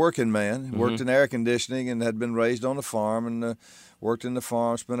man. He worked in air conditioning and had been raised on a farm and worked in the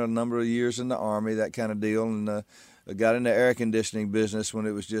farm, spent a number of years in the Army, that kind of deal, and got into air conditioning business when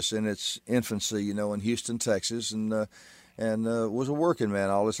it was just in its infancy, in Houston, Texas, and was a working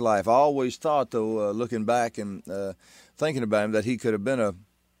man all his life. I always thought, though, looking back and thinking about him, that he could have been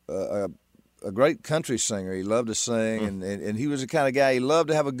a great country singer. He loved to sing, and he was the kind of guy, he loved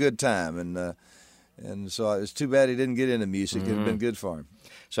to have a good time, and so it's too bad he didn't get into music. It would have been good for him.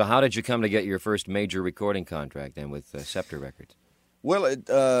 So how did you come to get your first major recording contract then with Scepter Records? Well, it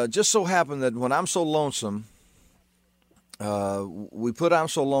just so happened that when I'm So Lonesome, we put I'm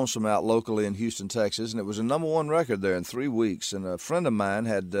So Lonesome out locally in Houston, Texas, and it was a #1 record there in 3 weeks, and a friend of mine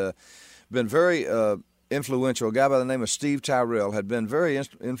had been very influential. A guy by the name of Steve Tyrell had been very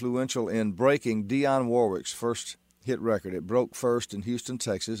influential in breaking Dionne Warwick's first hit record. It broke first in Houston,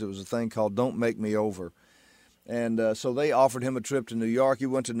 Texas. It was a thing called Don't Make Me Over. And so they offered him a trip to New York. He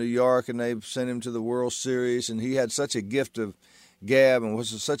went to New York, and they sent him to the World Series, and he had such a gift of gab and was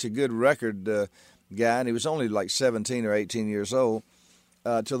such a good record guy, and he was only like 17 or 18 years old,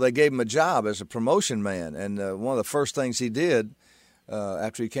 till they gave him a job as a promotion man. And one of the first things he did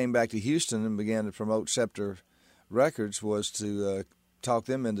after he came back to Houston and began to promote Scepter Records was to talk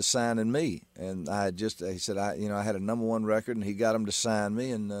them into signing me. And he said, I had a #1 record, and he got them to sign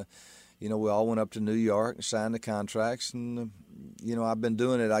me. And, we all went up to New York and signed the contracts. And, I've been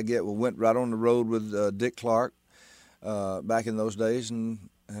doing it. We went right on the road with Dick Clark back in those days. And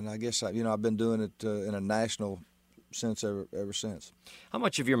I guess, I've been doing it in a national sense ever since. How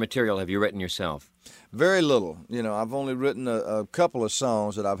much of your material have you written yourself? Very little. I've only written a couple of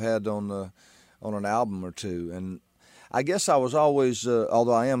songs that I've had on an album or two, and I guess I was always,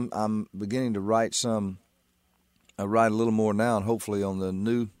 although I'm beginning to write I write a little more now, and hopefully on the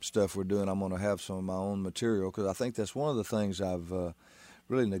new stuff we're doing, I'm going to have some of my own material, because I think that's one of the things I've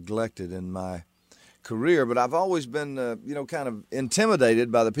really neglected in my career. But I've always been, kind of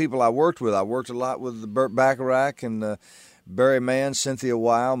intimidated by the people I worked with. I worked a lot with Burt Bacharach and Barry Mann, Cynthia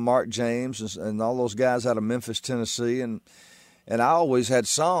Weil, Mark James, and all those guys out of Memphis, Tennessee. And I always had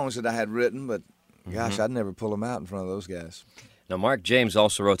songs that I had written, but gosh, I'd never pull them out in front of those guys. Now, Mark James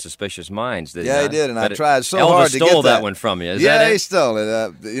also wrote Suspicious Minds, didn't he? Yeah, he did, and I tried so Elvis hard to get that. Elvis stole that one from you, is that it? He stole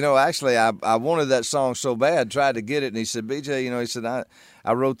it. Actually, I wanted that song so bad, tried to get it, and he said, BJ, he said,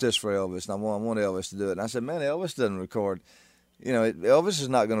 I wrote this for Elvis, and I want Elvis to do it. And I said, man, Elvis doesn't record, Elvis is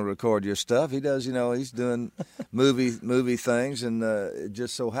not going to record your stuff. He does, he's doing movie things, and it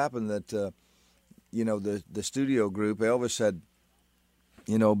just so happened that, the studio group, Elvis had,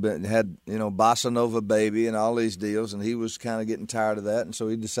 Bossa Nova Baby and all these deals, and he was kind of getting tired of that, and so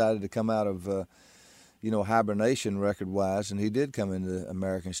he decided to come out of, hibernation record-wise, and he did come into the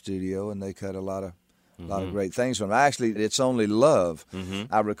American studio, and they cut a lot of great things from him. Actually, It's Only Love.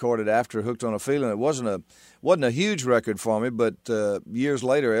 I recorded after Hooked on a Feeling. It wasn't a huge record for me, but years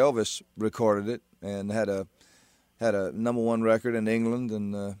later, Elvis recorded it and had a #1 record in England,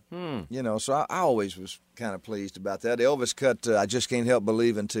 and so I always was kind of pleased about that. Elvis cut "I Just Can't Help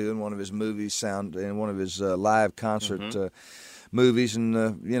Believing" too in one of his movies, in one of his live concert. Movies, and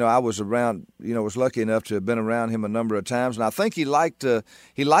I was around. Was lucky enough to have been around him a number of times, and I think he liked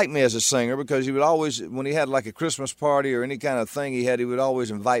me as a singer, because he would always, when he had like a Christmas party or any kind of thing he would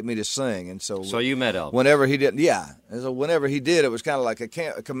always invite me to sing. And so you met Elvis whenever he did, yeah. And so whenever he did, it was kind of like a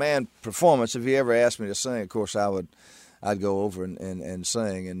command performance. If he ever asked me to sing, of course I'd go over and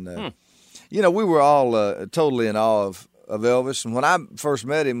sing. And we were all totally in awe of Elvis. And when I first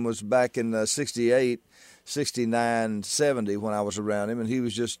met him was back in '68. 69, 70 when I was around him, and he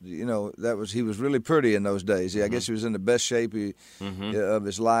was just, he was really pretty in those days. I guess he was in the best shape of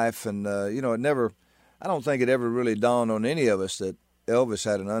his life, and I don't think it ever really dawned on any of us that Elvis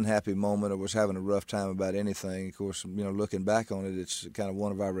had an unhappy moment or was having a rough time about anything. Of course, looking back on it, it's kind of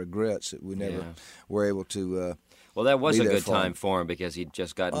one of our regrets that we never were able to. Well, that was a good time for him, because he'd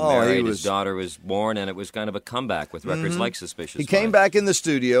just gotten married, his daughter was born, and it was kind of a comeback with records like Suspicious Minds. He came back in the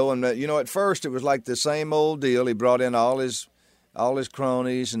studio, and at first it was like the same old deal. He brought in all his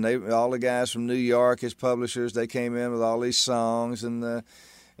cronies, and all the guys from New York, his publishers. They came in with all these songs, and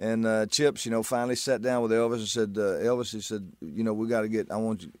Chips, finally sat down with Elvis and said, "Elvis," he said, we got to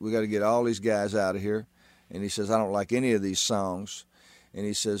get all these guys out of here," and he says, "I don't like any of these songs," and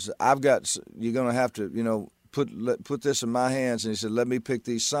he says, "You're going to have to, put this in my hands," and he said, "Let me pick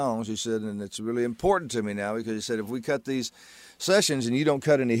these songs." He said, "And it's really important to me now," because he said, "If we cut these sessions and you don't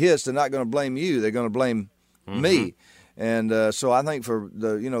cut any hits, they're not going to blame you. They're going to blame me." And so I think for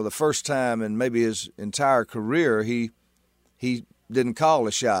the first time in maybe his entire career, he didn't call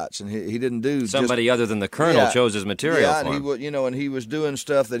the shots, and he didn't do somebody other than the Colonel chose his material for him. And he was doing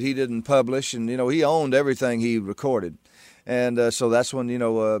stuff that he didn't publish, and he owned everything he recorded. And so that's when,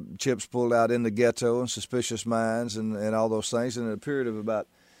 Chips pulled out In the Ghetto and Suspicious Minds and all those things. And in a period of about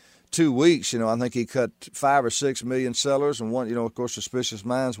 2 weeks, I think he cut 5 or 6 million sellers. And one, of course, Suspicious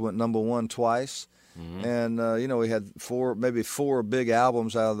Minds went #1 twice. And, he had 4 big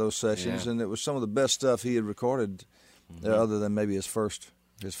albums out of those sessions. And it was some of the best stuff he had recorded, other than maybe his first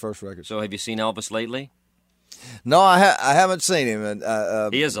record. So have you seen Elvis lately? No, I haven't seen him.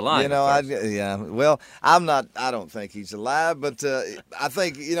 And he is alive. Well, I don't think he's alive, but I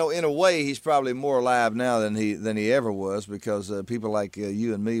think in a way he's probably more alive now than he ever was, because people like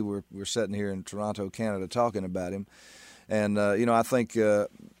you and me we're sitting here in Toronto, Canada, talking about him, and I think the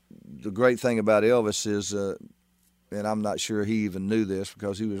great thing about Elvis is, and I'm not sure he even knew this,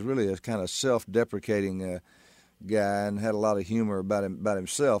 because he was really a kind of self-deprecating guy and had a lot of humor about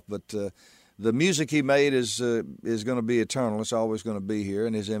himself, but. The music he made is going to be eternal. It's always going to be here,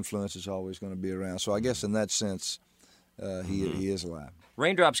 and his influence is always going to be around. So I guess in that sense, he is alive.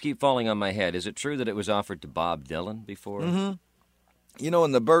 Raindrops Keep Falling on My Head. Is it true that it was offered to Bob Dylan before? In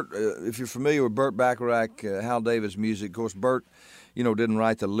the Burt, if you're familiar with Burt Bacharach, Hal David's music, of course, Burt, didn't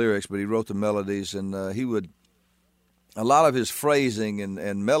write the lyrics, but he wrote the melodies, and he would. A lot of his phrasing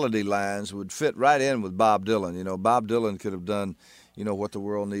and melody lines would fit right in with Bob Dylan. Bob Dylan could have done. What the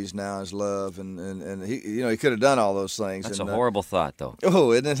world needs now is love, and he, he could have done all those things. That's a horrible thought, though.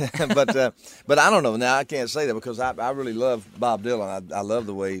 Oh, isn't it? But I don't know. Now I can't say that, because I really love Bob Dylan. I love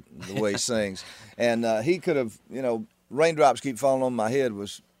the way he sings, and he could have, Raindrops Keep Falling on My Head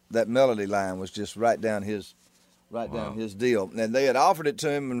was that melody line was just right down his deal, and they had offered it to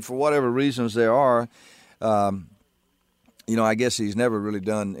him, and for whatever reasons there are. I guess he's never really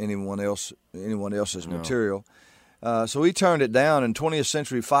done anyone else's material. So he turned it down, and 20th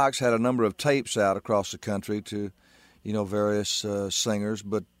Century Fox had a number of tapes out across the country to, various singers.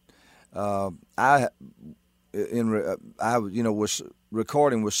 But I was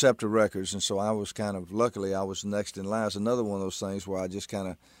recording with Scepter Records, and so I was luckily I was next in line. It's another one of those things where I just kind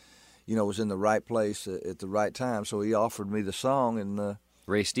of, was in the right place at the right time. So he offered me the song, and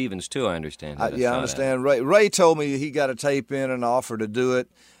Ray Stevens too, I understand. I understand. Ray told me he got a tape in and offered to do it.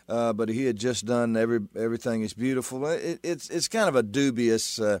 But he had just done Everything Is Beautiful. It's kind of a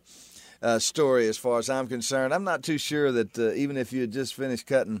dubious story as far as I'm concerned. I'm not too sure that even if you had just finished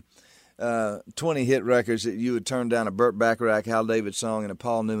cutting 20 hit records that you would turn down a Burt Bacharach, Hal David song, and a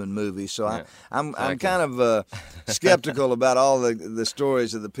Paul Newman movie. So I'm kind of skeptical about all the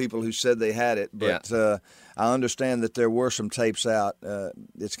stories of the people who said they had it, but I understand that there were some tapes out.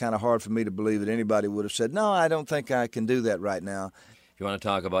 It's kind of hard for me to believe that anybody would have said, no, I don't think I can do that right now. You want to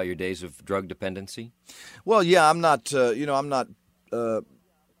talk about your days of drug dependency? Well, yeah, I'm not, I'm not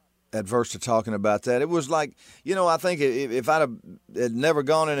adverse to talking about that. It was like, I think if I'd had never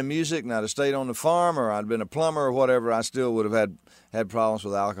gone into music and I'd have stayed on the farm or I'd been a plumber or whatever, I still would have had problems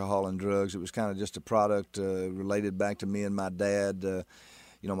with alcohol and drugs. It was kind of just a product related back to me and my dad.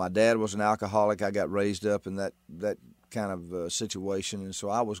 My dad was an alcoholic. I got raised up in that kind of situation, and so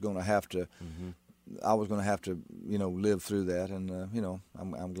I was going to have to. I was going to have to, live through that, and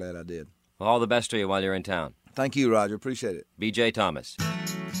I'm glad I did. Well, all the best to you while you're in town. Thank you, Roger. Appreciate it. B.J. Thomas.